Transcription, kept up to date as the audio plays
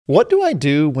What do I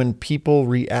do when people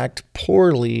react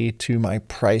poorly to my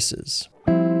prices?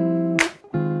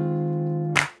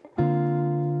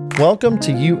 Welcome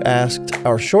to You Asked,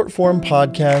 our short form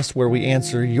podcast where we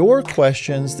answer your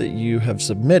questions that you have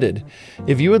submitted.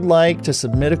 If you would like to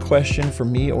submit a question for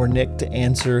me or Nick to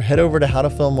answer, head over to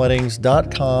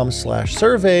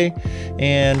howtofilmweddings.com/survey,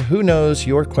 and who knows,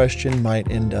 your question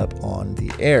might end up on the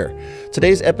air.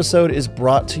 Today's episode is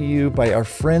brought to you by our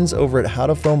friends over at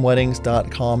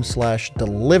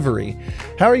howtofilmweddings.com/delivery.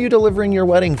 How are you delivering your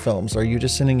wedding films? Are you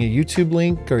just sending a YouTube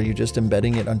link? Or are you just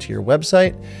embedding it onto your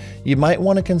website? You might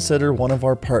want to consider one of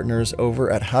our partners over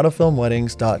at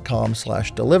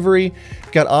howtofilmweddings.com/delivery.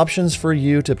 Got options for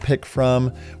you to pick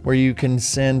from where you can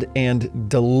send and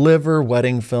deliver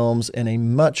wedding films in a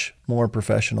much more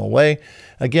professional way.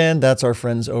 Again, that's our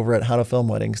friends over at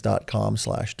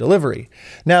howtofilmweddings.com/delivery.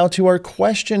 Now to our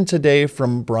question today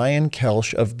from Brian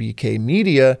Kelsch of BK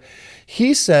Media.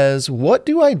 He says, what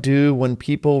do I do when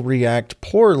people react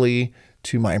poorly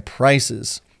to my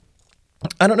prices?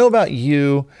 I don't know about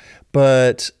you,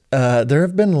 but there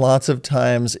have been lots of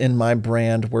times in my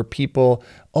brand where people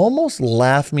almost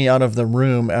laugh me out of the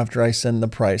room after I send the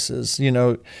prices. You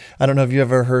know, I don't know if you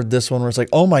ever heard this one where it's like,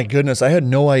 oh my goodness, I had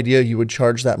no idea you would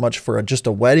charge that much for just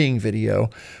a wedding video.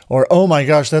 Or, oh my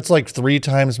gosh, that's like 3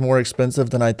 times more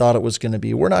expensive than I thought it was going to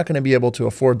be. We're not going to be able to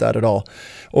afford that at all.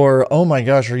 Or, oh my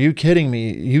gosh, are you kidding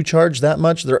me? You charge that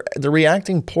much? They're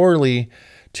reacting poorly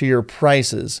to your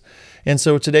prices. And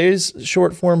so today's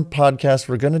short form podcast,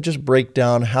 we're going to just break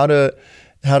down how to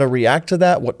react to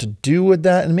that, what to do with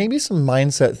that, and maybe some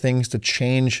mindset things to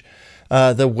change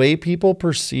the way people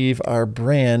perceive our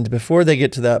brand before they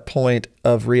get to that point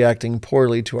of reacting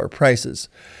poorly to our prices.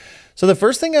 So the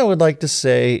first thing I would like to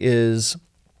say is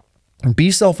be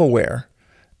self-aware.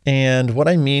 And what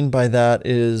I mean by that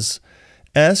is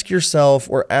ask yourself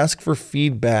or ask for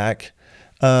feedback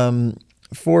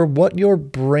for what your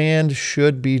brand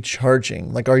should be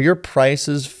charging. Like, are your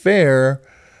prices fair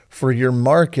for your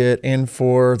market and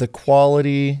for the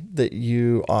quality that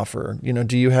you offer? You know,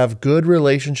 do you have good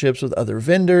relationships with other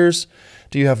vendors?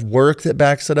 Do you have work that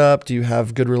backs it up? Do you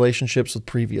have good relationships with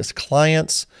previous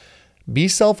clients? Be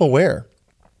self-aware.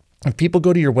 If people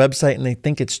go to your website and they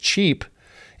think it's cheap,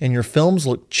 and your films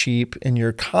look cheap, and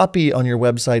your copy on your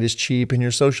website is cheap, and your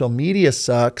social media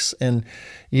sucks, and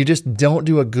you just don't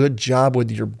do a good job with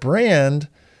your brand,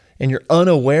 and you're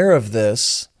unaware of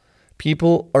this,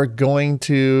 people are going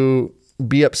to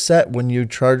be upset when you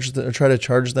try to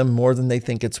charge them more than they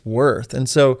think it's worth. And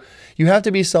so you have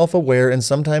to be self-aware, and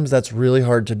sometimes that's really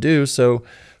hard to do. So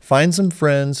find some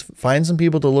friends, find some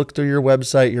people to look through your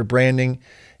website, your branding,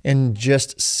 and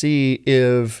just see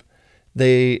if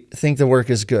they think the work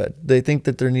is good. They think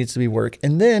that there needs to be work.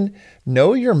 And then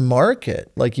know your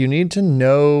market. Like, you need to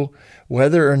know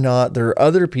whether or not there are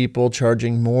other people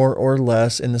charging more or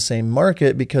less in the same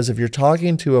market, because if you're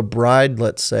talking to a bride,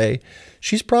 let's say,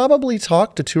 she's probably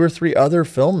talked to 2 or 3 other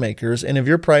filmmakers. And if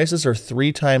your prices are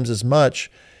 3 times as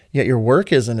much, yet your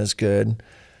work isn't as good,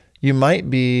 you might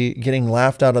be getting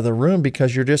laughed out of the room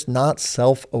because you're just not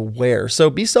self-aware. So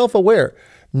be self-aware.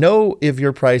 Know if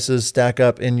your prices stack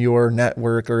up in your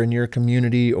network or in your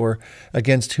community or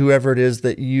against whoever it is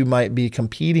that you might be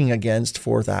competing against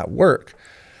for that work.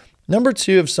 Number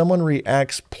 2, if someone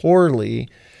reacts poorly,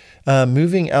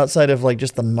 moving outside of like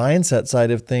just the mindset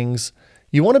side of things,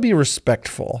 you want to be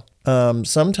respectful.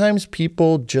 Sometimes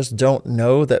people just don't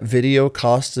know that video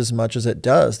costs as much as it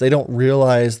does. They don't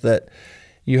realize that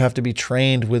you have to be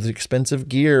trained with expensive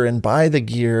gear and buy the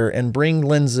gear and bring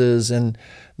lenses and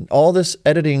all this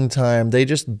editing time. They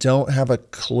just don't have a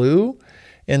clue.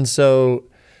 And so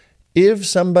if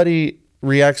somebody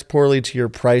reacts poorly to your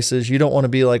prices, you don't want to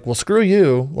be like, well, screw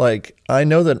you. Like, I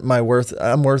know that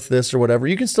I'm worth this or whatever.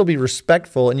 You can still be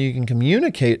respectful and you can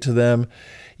communicate to them.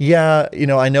 Yeah, you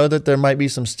know, I know that there might be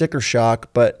some sticker shock,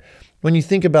 but when you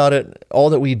think about it, all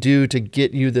that we do to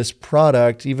get you this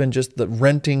product, even just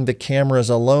renting the cameras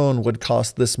alone would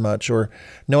cost this much, or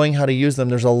knowing how to use them.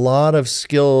 There's a lot of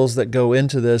skills that go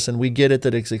into this, and we get it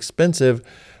that it's expensive,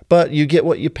 but you get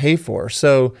what you pay for.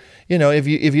 So, you know, if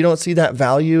you don't see that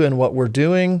value in what we're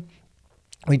doing,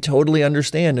 we totally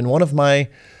understand. And one of my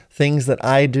things that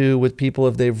I do with people,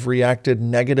 if they've reacted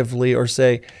negatively or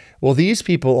say, well, these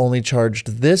people only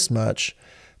charged this much,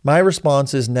 my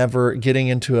response is never getting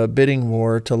into a bidding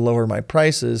war to lower my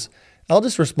prices. I'll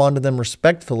just respond to them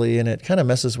respectfully, and it kind of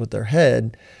messes with their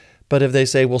head. But if they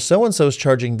say, well, so-and-so's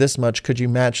charging this much, could you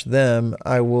match them?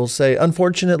 I will say,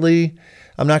 unfortunately,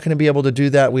 I'm not going to be able to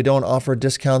do that. We don't offer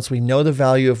discounts. We know the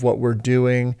value of what we're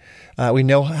doing. We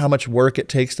know how much work it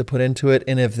takes to put into it.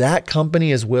 And if that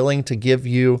company is willing to give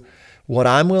you what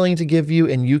I'm willing to give you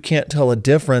and you can't tell a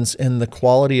difference in the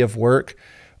quality of work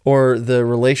or the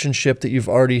relationship that you've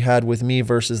already had with me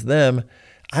versus them,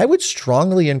 I would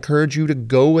strongly encourage you to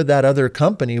go with that other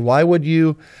company. Why would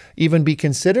you even be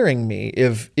considering me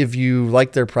if you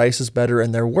like their prices better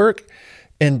and their work?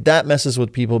 And that messes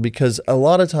with people because a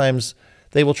lot of times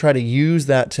they will try to use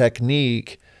that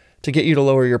technique to get you to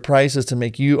lower your prices to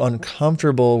make you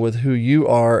uncomfortable with who you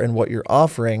are and what you're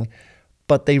offering,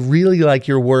 but they really like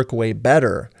your work way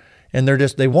better. And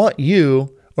they want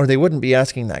you, or they wouldn't be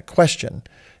asking that question.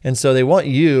 And so they want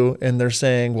you, and they're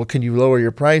saying, well, can you lower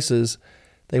your prices?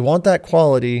 They want that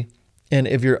quality. And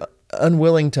if you're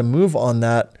unwilling to move on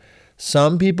that,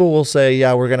 some people will say,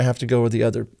 yeah, we're going to have to go with the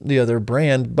other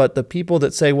brand. But the people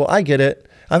that say, well, I get it.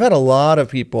 I've had a lot of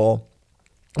people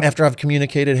after I've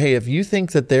communicated, hey, if you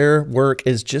think that their work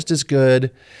is just as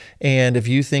good, and if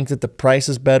you think that the price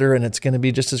is better and it's going to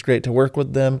be just as great to work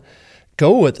with them,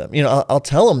 go with them. I'll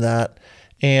tell them that.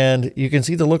 And you can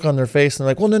see the look on their face and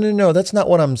they're like, well, no, that's not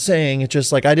what I'm saying. It's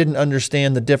just like, I didn't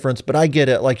understand the difference, but I get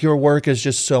it. Like your work is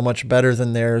just so much better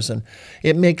than theirs. And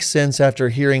it makes sense after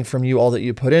hearing from you all that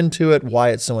you put into it, why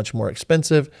it's so much more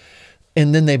expensive.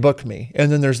 And then they book me.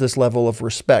 And then there's this level of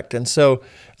respect. And so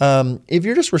if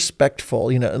you're just respectful,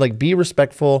 be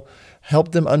respectful,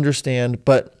 help them understand.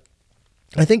 But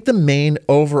I think the main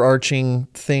overarching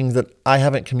thing that I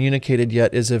haven't communicated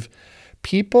yet is if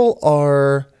people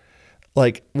are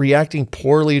like reacting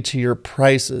poorly to your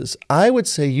prices, I would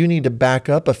say you need to back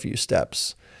up a few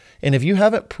steps. And if you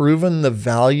haven't proven the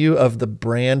value of the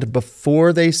brand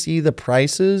before they see the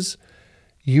prices,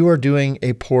 you are doing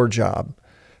a poor job.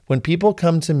 When people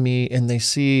come to me and they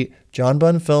see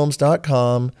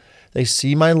johnbunnfilms.com, they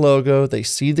see my logo, they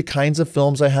see the kinds of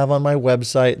films I have on my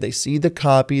website, they see the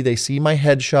copy, they see my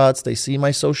headshots, they see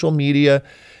my social media,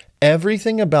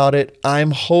 everything about it,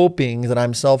 I'm hoping that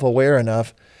I'm self-aware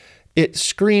enough. It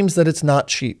screams that it's not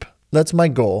cheap. That's my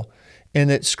goal. And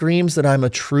it screams that I'm a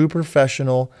true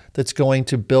professional that's going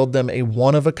to build them a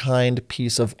one-of-a-kind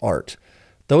piece of art.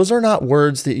 Those are not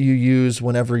words that you use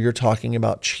whenever you're talking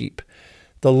about cheap.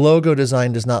 The logo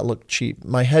design does not look cheap.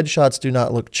 My headshots do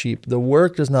not look cheap. The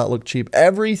work does not look cheap.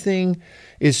 Everything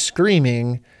is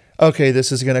screaming, okay,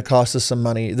 this is going to cost us some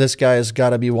money. This guy has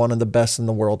got to be one of the best in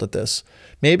the world at this.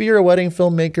 Maybe you're a wedding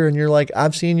filmmaker and you're like,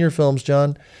 I've seen your films,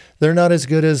 John. They're not as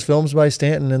good as Films by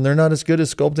Stanton, and they're not as good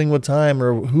as Sculpting with Time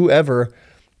or whoever.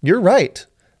 You're right.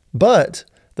 But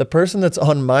the person that's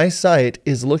on my site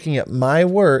is looking at my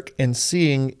work and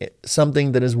seeing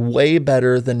something that is way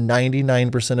better than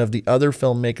 99% of the other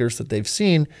filmmakers that they've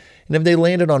seen. And if they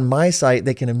landed on my site,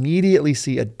 they can immediately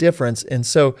see a difference. And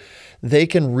so they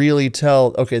can really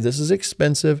tell, okay, this is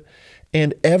expensive.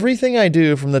 And everything I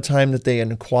do from the time that they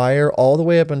inquire all the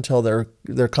way up until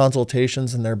their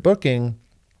consultations and their booking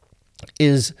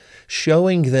is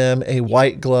showing them a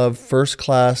white glove, first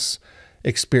class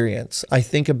experience. I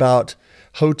think about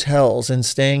hotels and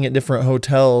staying at different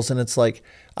hotels. And it's like,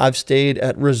 I've stayed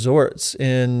at resorts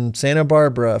in Santa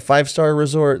Barbara, 5-star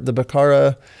resort, the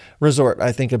Bacara Resort,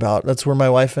 I think about. That's where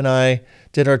my wife and I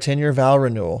did our 10-year vow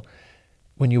renewal.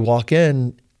 When you walk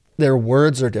in, their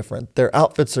words are different. Their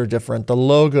outfits are different. The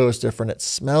logo is different. It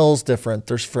smells different.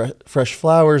 There's fresh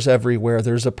flowers everywhere.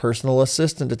 There's a personal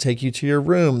assistant to take you to your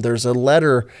room. There's a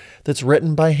letter that's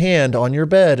written by hand on your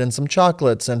bed and some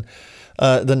chocolates and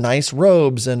the nice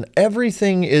robes, and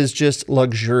everything is just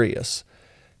luxurious.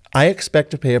 I expect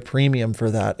to pay a premium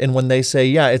for that. And when they say,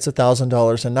 yeah, it's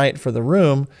 $1,000 a night for the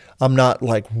room, I'm not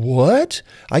like, what?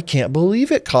 I can't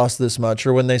believe it costs this much.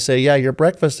 Or when they say, yeah, your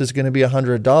breakfast is going to be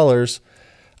 $100,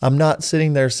 I'm not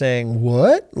sitting there saying,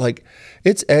 what? Like,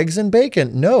 it's eggs and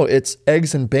bacon. No, it's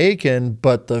eggs and bacon,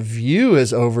 but the view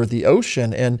is over the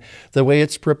ocean, and the way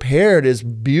it's prepared is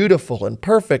beautiful and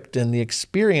perfect, and the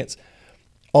experience.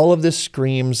 All of this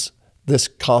screams, this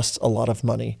costs a lot of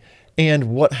money. And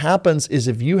what happens is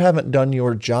if you haven't done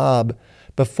your job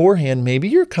beforehand, maybe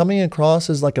you're coming across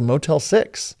as like a Motel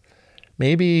 6.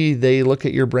 Maybe they look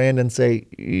at your brand and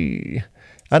say,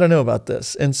 I don't know about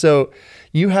this. And so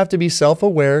you have to be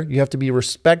self-aware. You have to be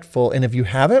respectful. And if you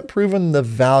haven't proven the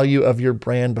value of your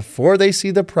brand before they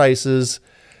see the prices,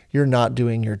 you're not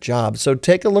doing your job. So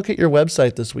take a look at your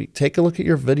website this week. Take a look at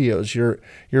your videos,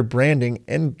 your branding,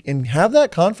 and have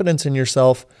that confidence in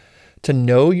yourself to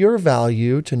know your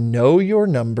value, to know your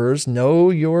numbers, know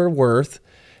your worth,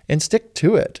 and stick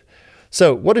to it.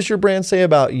 So what does your brand say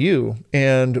about you?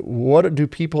 And what do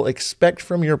people expect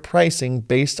from your pricing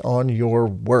based on your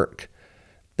work?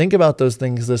 Think about those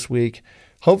things this week.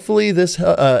 Hopefully this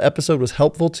episode was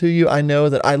helpful to you. I know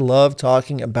that I love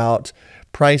talking about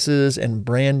prices and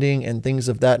branding and things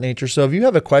of that nature. So if you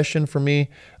have a question for me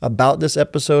about this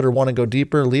episode or want to go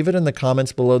deeper, leave it in the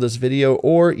comments below this video,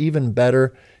 or even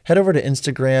better, head over to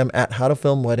Instagram at How to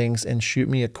Film Weddings and shoot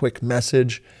me a quick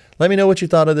message. Let me know what you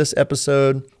thought of this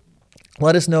episode.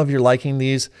 Let us know if you're liking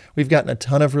these. We've gotten a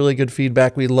ton of really good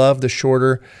feedback. We love the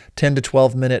shorter 10 to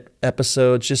 12 minute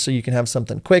episodes, just so you can have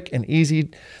something quick and easy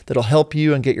that'll help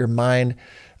you and get your mind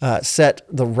set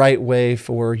the right way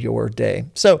for your day.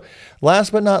 So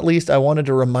last but not least, I wanted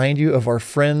to remind you of our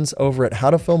friends over at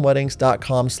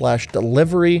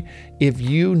howtofilmweddings.com/delivery. If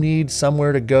you need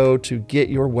somewhere to go to get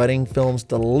your wedding films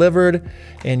delivered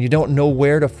and you don't know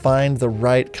where to find the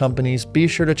right companies, be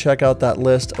sure to check out that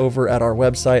list over at our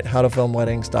website,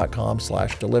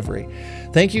 howtofilmweddings.com/delivery.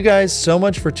 Thank you guys so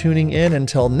much for tuning in.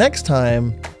 Until next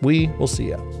time, we will see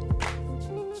you.